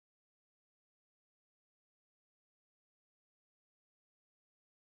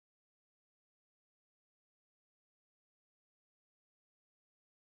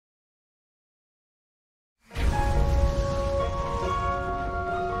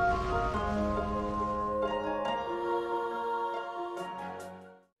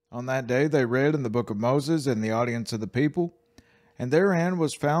On that day they read in the book of Moses in the audience of the people, and therein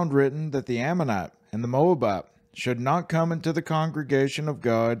was found written that the Ammonite and the Moabite should not come into the congregation of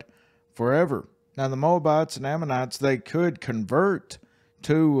God forever. Now the Moabites and Ammonites, they could convert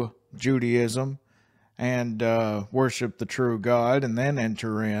to Judaism and worship the true God and then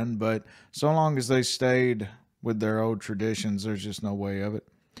enter in, but so long as they stayed with their old traditions, there's just no way of it.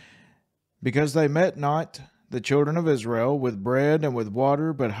 Because they met not the children of Israel with bread and with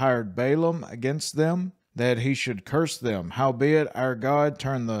water, but hired Balaam against them, that he should curse them. Howbeit our God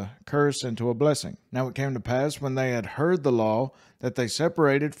turned the curse into a blessing. Now it came to pass, when they had heard the law, that they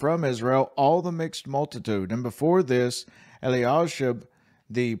separated from Israel all the mixed multitude. And before this, Eliashib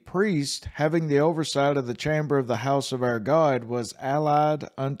the priest, having the oversight of the chamber of the house of our God, was allied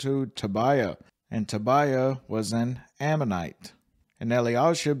unto Tobiah, and Tobiah was an Ammonite. And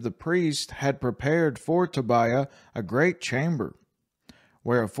Eliashib the priest had prepared for Tobiah a great chamber,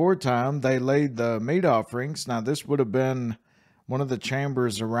 where aforetime they laid the meat offerings. Now this would have been one of the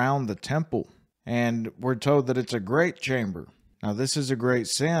chambers around the temple, and we're told that it's a great chamber. Now this is a great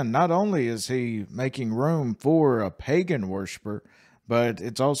sin. Not only is he making room for a pagan worshiper, but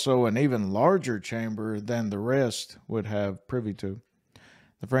it's also an even larger chamber than the rest would have privy to.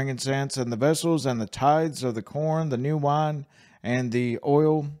 The frankincense and the vessels and the tithes of the corn, the new wine, and the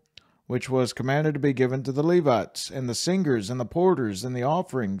oil, which was commanded to be given to the Levites, and the singers, and the porters, and the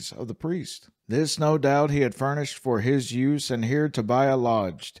offerings of the priest. This no doubt he had furnished for his use, and here Tobiah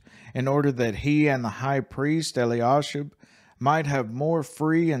lodged, in order that he and the high priest Eliashib might have more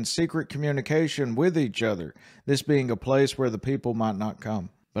free and secret communication with each other, this being a place where the people might not come.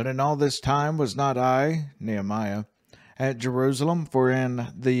 But in all this time was not I, Nehemiah, at Jerusalem, for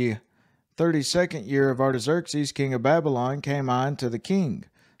in the 32nd year of Artaxerxes, king of Babylon, came I unto the king.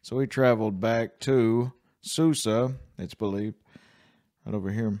 So he traveled back to Susa, it's believed, right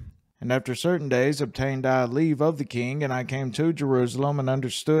over here. And after certain days obtained I leave of the king, and I came to Jerusalem, and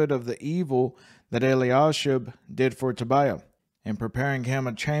understood of the evil that Eliashib did for Tobiah, in preparing him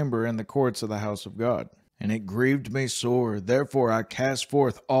a chamber in the courts of the house of God. And it grieved me sore. Therefore I cast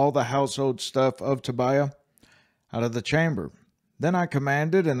forth all the household stuff of Tobiah out of the chamber. Then I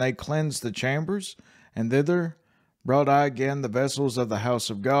commanded, and they cleansed the chambers, and thither brought I again the vessels of the house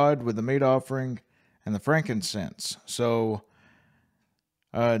of God with the meat offering and the frankincense. So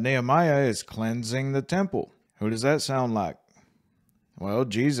Nehemiah is cleansing the temple. Who does that sound like? Well,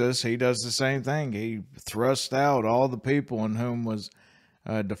 Jesus, he does the same thing. He thrust out all the people in whom was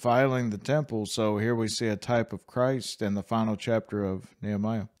defiling the temple. So here we see a type of Christ in the final chapter of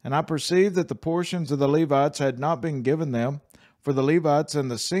Nehemiah. And I perceived that the portions of the Levites had not been given them, for the Levites and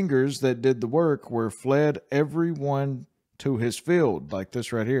the singers that did the work were fled every one to his field, like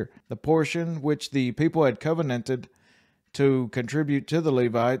this right here. The portion which the people had covenanted to contribute to the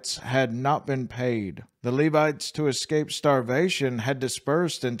Levites had not been paid. The Levites, to escape starvation, had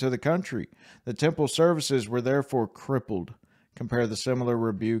dispersed into the country. The temple services were therefore crippled. Compare the similar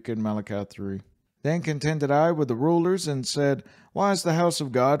rebuke in Malachi 3. Then contended I with the rulers, and said, Why is the house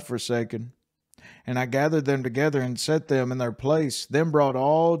of God forsaken? And I gathered them together, and set them in their place. Then brought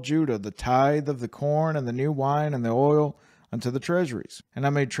all Judah the tithe of the corn, and the new wine, and the oil, unto the treasuries. And I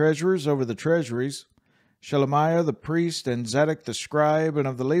made treasurers over the treasuries, Shelemiah the priest, and Zadok the scribe, and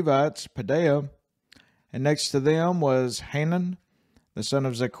of the Levites, Pedaiah. And next to them was Hanan, the son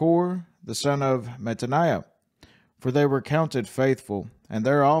of Zaccur, the son of Mattaniah. For they were counted faithful, and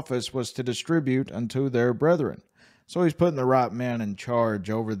their office was to distribute unto their brethren. So he's putting the right men in charge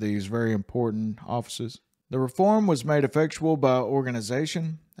over these very important offices. The reform was made effectual by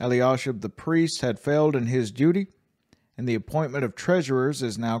organization. Eliashib the priest had failed in his duty, and the appointment of treasurers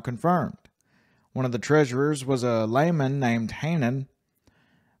is now confirmed. One of the treasurers was a layman named Hanan,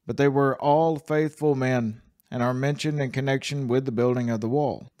 but they were all faithful men, and are mentioned in connection with the building of the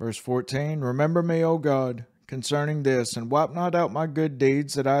wall. Verse 14, Remember me, O God, concerning this, and wipe not out my good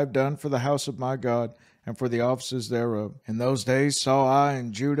deeds that I have done for the house of my God, and for the offices thereof. In those days saw I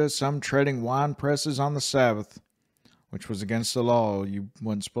in Judah some treading wine presses on the Sabbath, which was against the law. You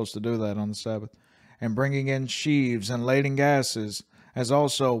weren't supposed to do that on the Sabbath. And bringing in sheaves and lading asses, as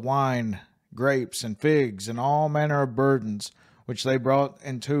also wine, grapes, and figs, and all manner of burdens, which they brought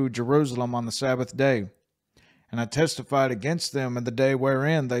into Jerusalem on the Sabbath day. And I testified against them in the day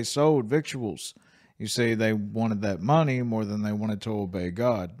wherein they sold victuals. You see, they wanted that money more than they wanted to obey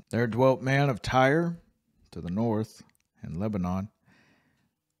God. There dwelt men of Tyre, to the north, in Lebanon.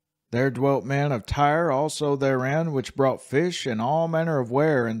 There dwelt men of Tyre also therein, which brought fish and all manner of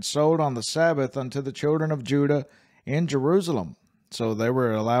ware, and sold on the Sabbath unto the children of Judah in Jerusalem. So they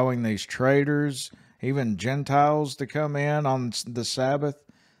were allowing these traders, even Gentiles, to come in on the Sabbath.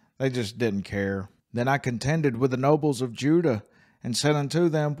 They just didn't care. Then I contended with the nobles of Judah, and said unto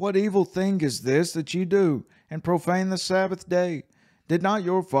them, What evil thing is this that ye do, and profane the Sabbath day? Did not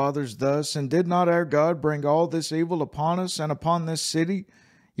your fathers thus, and did not our God bring all this evil upon us and upon this city?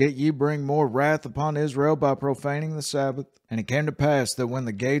 Yet ye bring more wrath upon Israel by profaning the Sabbath. And it came to pass that when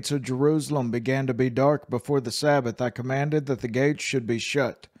the gates of Jerusalem began to be dark before the Sabbath, I commanded that the gates should be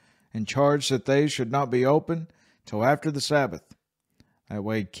shut, and charged that they should not be opened till after the Sabbath, that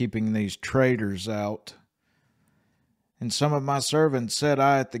way keeping these traitors out. And some of my servants set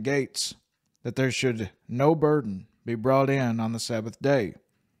I at the gates, that there should no burden be brought in on the Sabbath day,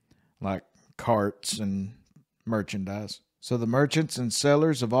 like carts and merchandise. So the merchants and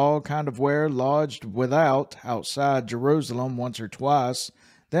sellers of all kind of ware lodged outside Jerusalem once or twice.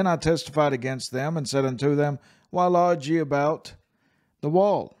 Then I testified against them, and said unto them, Why lodge ye about the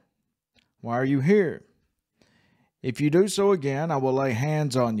wall? Why are you here? If you do so again, I will lay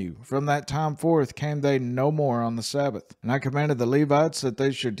hands on you. From that time forth came they no more on the Sabbath. And I commanded the Levites that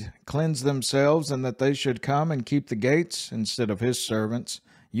they should cleanse themselves, and that they should come and keep the gates, instead of his servants.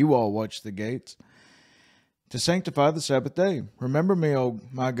 You all watch the gates, to sanctify the Sabbath day. Remember me, O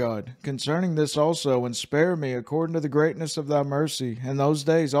my God, concerning this also, and spare me according to the greatness of thy mercy. In those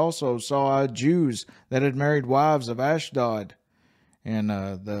days also saw I Jews that had married wives of Ashdod, in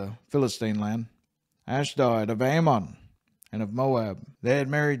the Philistine land, Ashdod, of Ammon, and of Moab. They had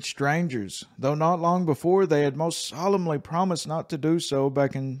married strangers, though not long before they had most solemnly promised not to do so,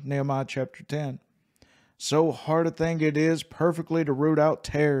 back in Nehemiah chapter 10. So hard a thing it is perfectly to root out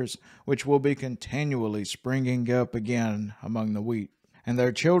tares, which will be continually springing up again among the wheat. And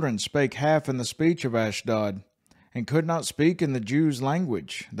their children spake half in the speech of Ashdod, and could not speak in the Jews'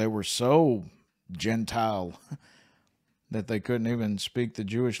 language. They were so Gentile that they couldn't even speak the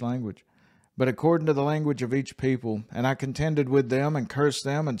Jewish language, but according to the language of each people. And I contended with them, and cursed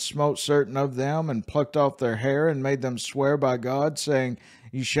them, and smote certain of them, and plucked off their hair, and made them swear by God, saying,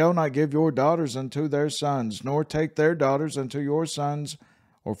 Ye shall not give your daughters unto their sons, nor take their daughters unto your sons,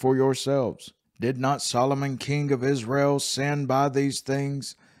 or for yourselves. Did not Solomon king of Israel sin by these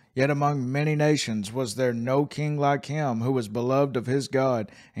things? Yet among many nations was there no king like him, who was beloved of his God,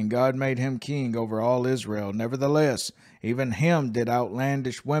 and God made him king over all Israel. Nevertheless, even him did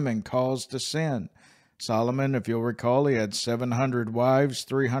outlandish women cause to sin. Solomon, if you'll recall, he had 700 wives,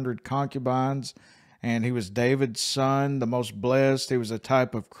 300 concubines, and he was David's son, the most blessed. He was a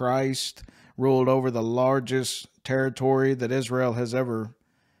type of Christ, ruled over the largest territory that Israel has ever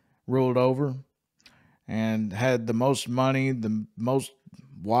ruled over, and had the most money, the most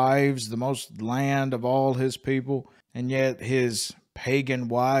wives, the most land of all his people. And yet his pagan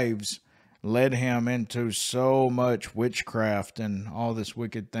wives led him into so much witchcraft and all this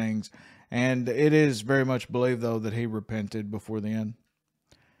wicked things. And it is very much believed, though, that he repented before the end.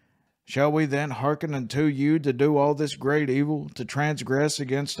 Shall we then hearken unto you to do all this great evil, to transgress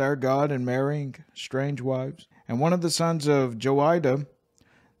against our God in marrying strange wives? And one of the sons of Joiada,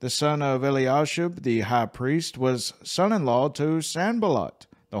 the son of Eliashib, the high priest, was son-in-law to Sanballat,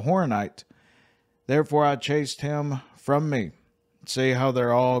 the Horonite. Therefore I chased him from me. See how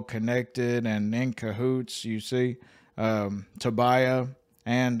they're all connected and in cahoots, you see? Tobiah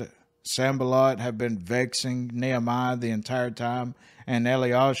and Sanballat have been vexing Nehemiah the entire time, and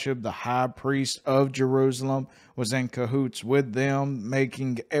Eliashib, the high priest of Jerusalem, was in cahoots with them,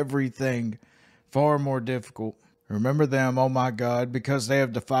 making everything far more difficult. Remember them, O my God, because they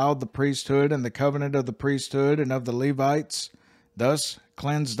have defiled the priesthood and the covenant of the priesthood and of the Levites. Thus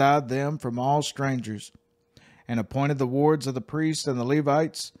cleansed I them from all strangers, and appointed the wards of the priests and the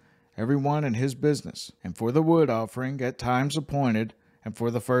Levites, every one in his business. And for the wood offering at times appointed, and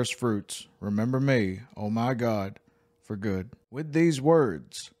for the first fruits, remember me, O my God, for good. With these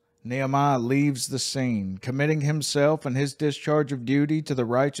words, Nehemiah leaves the scene, committing himself and his discharge of duty to the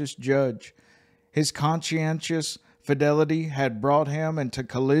righteous judge. His conscientious fidelity had brought him into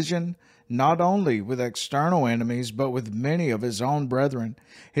collision not only with external enemies, but with many of his own brethren.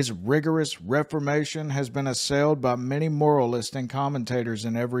 His rigorous reformation has been assailed by many moralists and commentators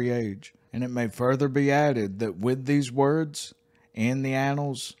in every age. And it may further be added that with these words, in the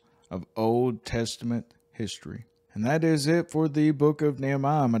annals of Old Testament history. And that is it for the book of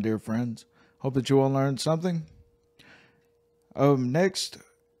Nehemiah, my dear friends. Hope that you all learned something. Next,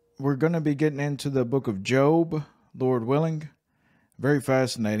 we're going to be getting into the book of Job, Lord willing. Very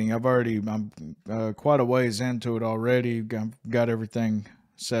fascinating. I'm quite a ways into it already. Got everything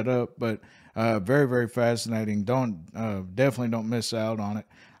set up, but very, very fascinating. Definitely don't miss out on it.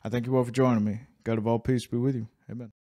 I thank you all for joining me. God of all peace be with you. Amen.